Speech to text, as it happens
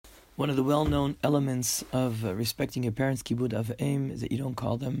One of the well-known elements of respecting your parents, kibud av v'em, is that you don't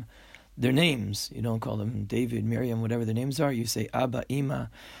call them their names. You don't call them David, Miriam, whatever their names are. You say Abba, Ima,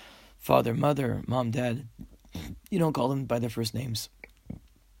 father, mother, mom, dad. You don't call them by their first names.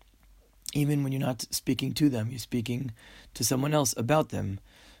 Even when you're not speaking to them, you're speaking to someone else about them.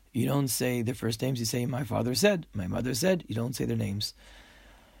 You don't say their first names. You say, my father said, my mother said. You don't say their names.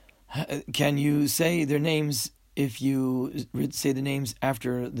 Can you say their names if you say the names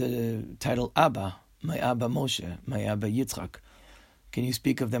after the title Abba, my Abba Moshe, my Abba Yitzchak? Can you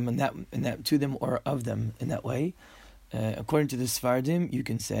speak of them in that to them or of them in that way? According to the Sfardim, you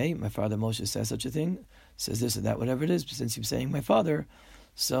can say, my father Moshe says such a thing, says this or that, whatever it is, but since you're saying my father,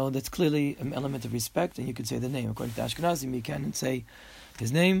 so that's clearly an element of respect, and you can say the name. According to Ashkenazim, you can't say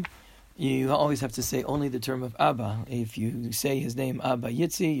his name. You always have to say only the term of Abba. If you say his name Abba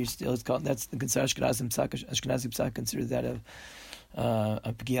Yitzi, you're still, it's called, that's the Ashkenazi Psak considers that a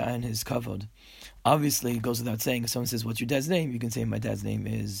pgia in his kavod. Obviously, it goes without saying. If someone says, "What's your dad's name?" you can say, "My dad's name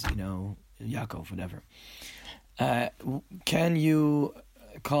is, Yaakov," whatever. Can you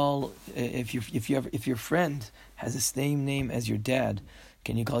call if your friend has the same name as your dad?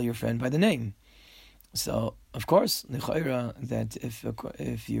 Can you call your friend by the name? So, of course, l'chayra, that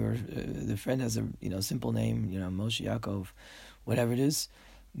if your the friend has a simple name, Moshe, Yaakov, whatever it is,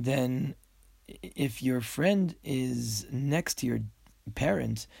 then if your friend is next to your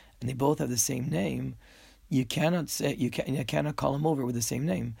parent and they both have the same name, you cannot call him over with the same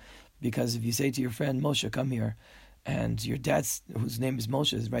name, because if you say to your friend Moshe, come here, and your dad's whose name is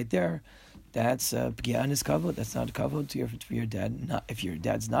Moshe is right there, that's pgia in his kavod. That's not a kavod for your dad. Not if your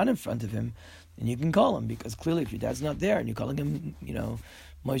dad's not in front of him, then you can call him, because clearly if your dad's not there and you're calling him,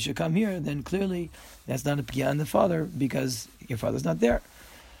 Moshe, come here, then clearly that's not a pgia in the father, because your father's not there.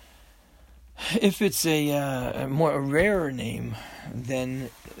 If it's a rarer name, then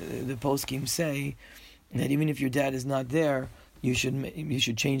the poskim say that even if your dad is not there, you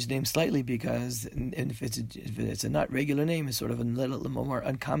should change the name slightly, because if it's a not regular name, it's sort of a little more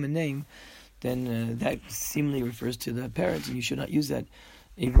uncommon name, then that seemingly refers to the parents, and you should not use that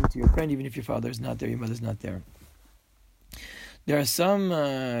even to your friend, even if your father is not there, your mother's not there. There are some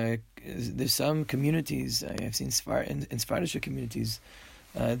communities I've seen in Sephardic communities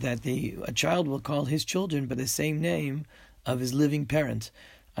that a child will call his children by the same name of his living parent.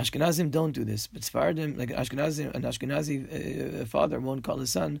 Ashkenazim don't do this, but Sephardim, like an Ashkenazi father won't call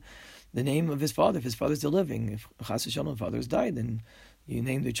his son the name of his father if his father's still living. If Chas v'Shalom, father has died, then you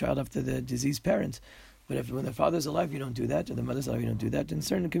name the child after the deceased parent. But when the father's alive, you don't do that, or the mother's alive, you don't do that. In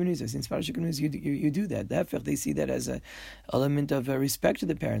certain communities, I've seen Sephardic communities, you do that. They see that as an element of respect to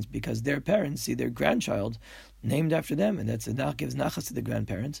the parents, because their parents see their grandchild named after them, and that gives nachas to the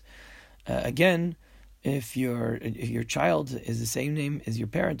grandparents. Again, if your child is the same name as your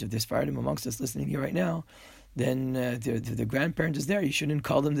parent, if there's Sephardim amongst us listening here right now, then the grandparent is there. You shouldn't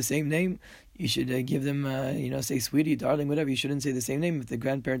call them the same name. You should give them, say sweetie, darling, whatever. You shouldn't say the same name if the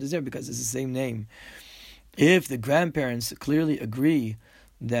grandparent is there, because it's the same name. If the grandparents clearly agree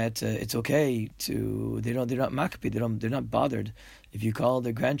that it's okay they're not makpid, they're not bothered. If you call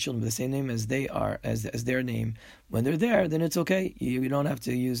their grandchildren by the same name as they are, as their name, when they're there, then it's okay. You don't have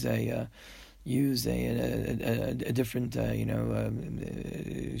to use a different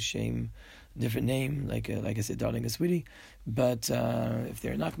different name, like I said, darling or sweetie. But if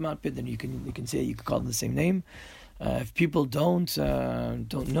they're not makpid, then you can call them the same name. If people don't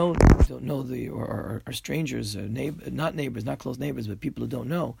know or strangers, or not neighbors, not close neighbors, but people who don't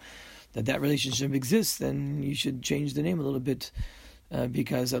know that relationship exists, then you should change the name a little bit,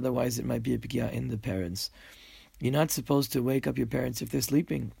 because otherwise it might be a pgia in the parents. You're not supposed to wake up your parents if they're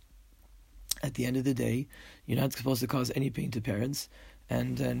sleeping. At the end of the day, you're not supposed to cause any pain to parents,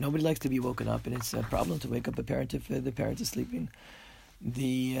 and nobody likes to be woken up, and it's a problem to wake up a parent if the parent is sleeping.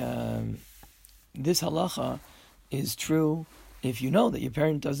 This halacha is true if you know that your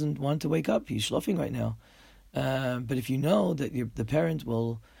parent doesn't want to wake up, he's shlofing right now. But if you know that the parent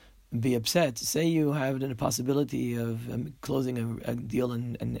will be upset, say you have a possibility of closing a deal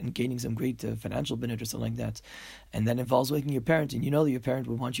and gaining some great financial benefit or something like that, and that involves waking your parent, and you know that your parent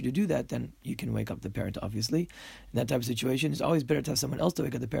would want you to do that, then you can wake up the parent, obviously. In that type of situation, it's always better to have someone else to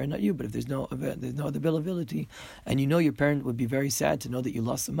wake up the parent, not you. But if there's no other availability, and you know your parent would be very sad to know that you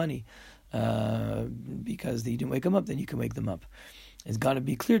lost some money because you didn't wake them up, then you can wake them up. It's got to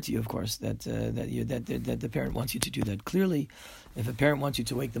be clear to you, of course, that the parent wants you to do that. Clearly, if a parent wants you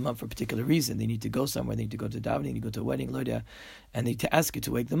to wake them up for a particular reason, they need to go somewhere, they need to go to davening, they need to go to a wedding, and they need to ask you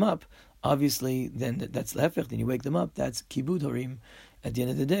to wake them up, obviously, then that's lefech, then you wake them up, that's kibud horim, at the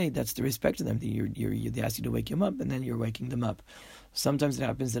end of the day, that's the respect to them. They ask you to wake them up, and then you're waking them up. Sometimes it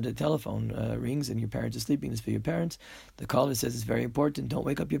happens that a telephone rings and your parents are sleeping. It's for your parents. The caller says it's very important. Don't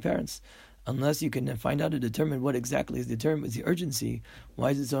wake up your parents. Unless you can find out and determine what exactly is the urgency.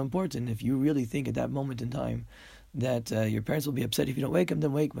 Why is it so important? If you really think at that moment in time that your parents will be upset if you don't wake them,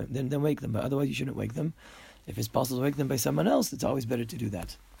 then wake them. Then wake them. But otherwise, you shouldn't wake them. If it's possible to wake them by someone else, it's always better to do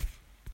that.